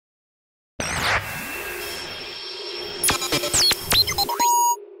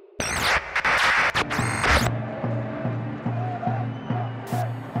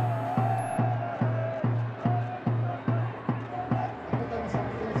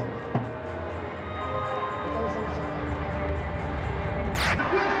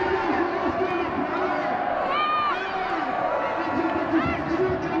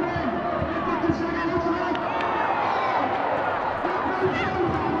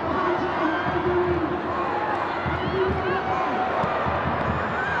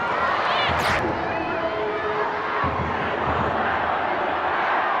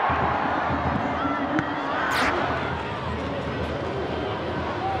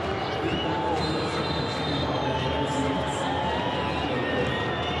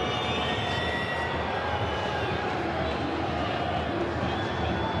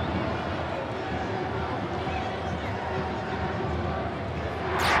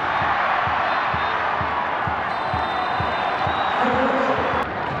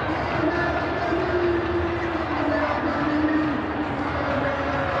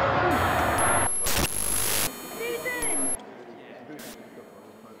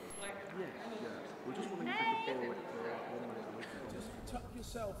Just tuck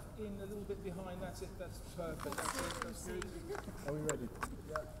yourself in a little bit behind. That's it. That's perfect. That's it. That's good. Are we ready?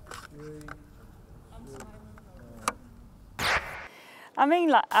 Yeah. 3. I mean,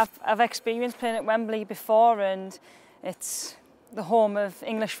 like, I've experienced playing at Wembley before, and it's the home of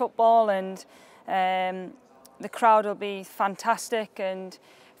English football, and the crowd will be fantastic. And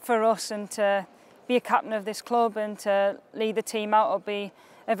for us, and to be a captain of this club and to lead the team out will be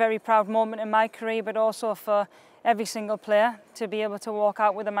a very proud moment in my career, but also for every single player to be able to walk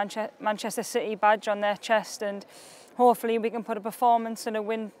out with a Manchester City badge on their chest, and hopefully we can put a performance and a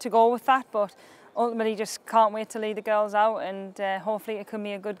win to go with that. But ultimately just can't wait to lead the girls out, and hopefully it can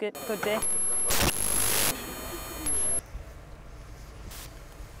be a good day.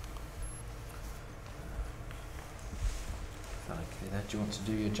 Okay, then do you want to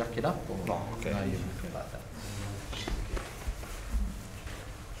do your jacket up, or no? Okay. No, you're looking like that.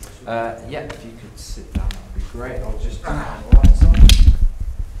 Yeah, if you could sit down, that'd be great. I'll just do my lights on.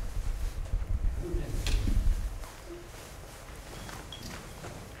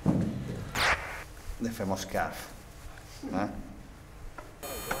 Le famous scarf. Huh?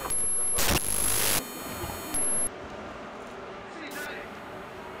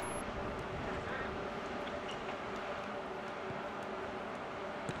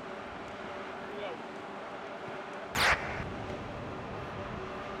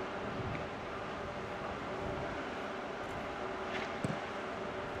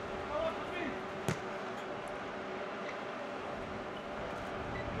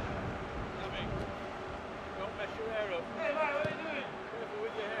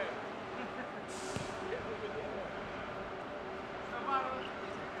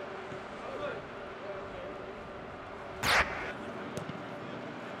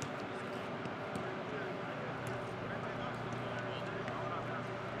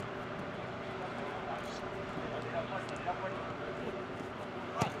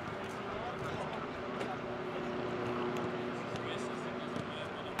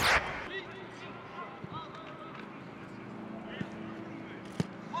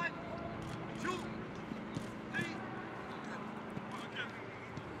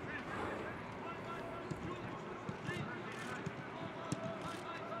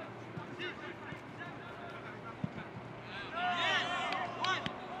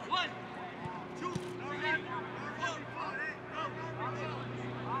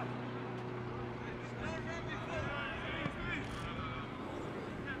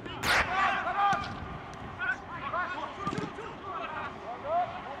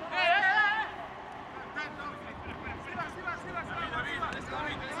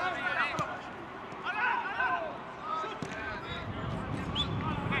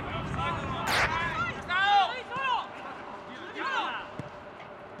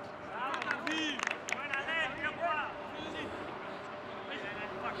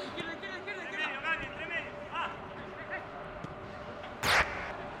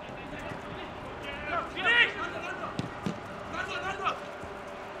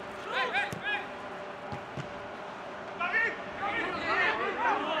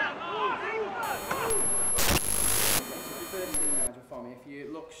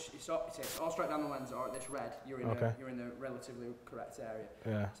 It's all straight down the lens, or this red, you're in the relatively correct area.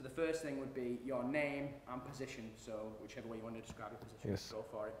 Yeah. So the first thing would be your name and position, so whichever way you want to describe your position, yes. Go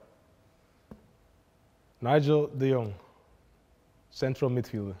for it. Nigel de Jong, central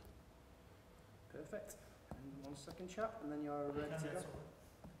midfielder. Perfect. And 1 second, chap, and then you're ready to go.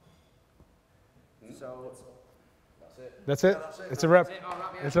 So, that's it. That's it? That's it. It's a wrap.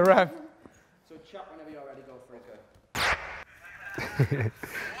 It's a wrap. So chap, whenever you're ready, go for it.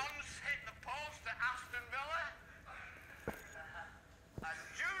 Once hit the post at Aston Villa, and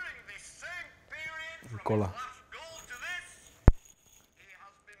during this same period from his last goal to this, he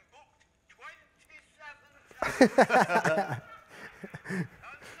has been booked 27 times. And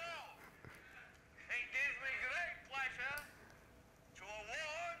so, it gives me great pleasure to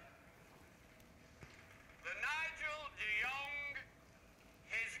award the Nigel de Jong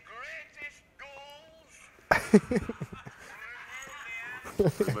his greatest goals.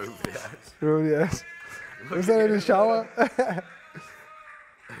 Remove the ass. Remove the ass. Was that in the shower?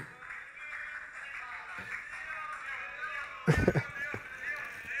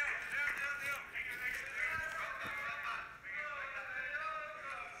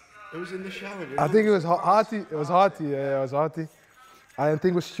 It was in the shower. I think it was Harty. It was Harty. Yeah, it was Harty. I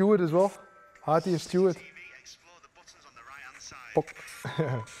think it was Stewart as well. Harty and Stewart.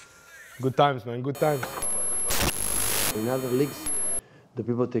 Good times, man. Good times. In other leagues, the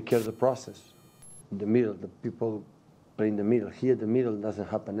people take care of the process. In the middle, the people play in the middle. Here, the middle doesn't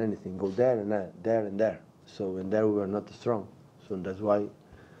happen anything. Go there and there, there and there. So, and there we were not strong. So that's why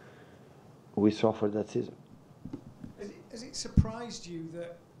we suffered that season. Has it surprised you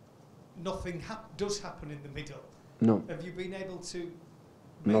that nothing does happen in the middle? No. Have you been able to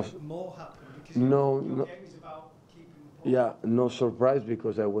make more happen? Because no, your no. game is about keeping the ball. Yeah, no surprise,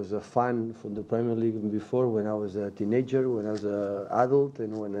 because I was a fan from the Premier League before, when I was a teenager, when I was an adult,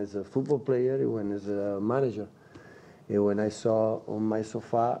 and when I was a football player, and when I was a manager. And when I saw on my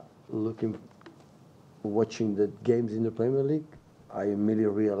sofa, watching the games in the Premier League, I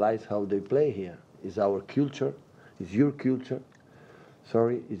immediately realized how they play here. It's our culture, it's your culture.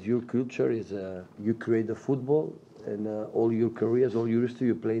 Sorry, it's your culture. Is you create the football, and all your careers, all your history,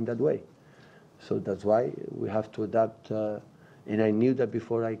 you play in that way. So that's why we have to adapt. And I knew that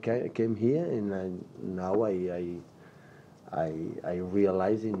before I came here, and now I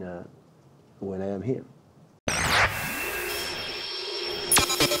realize when I am here.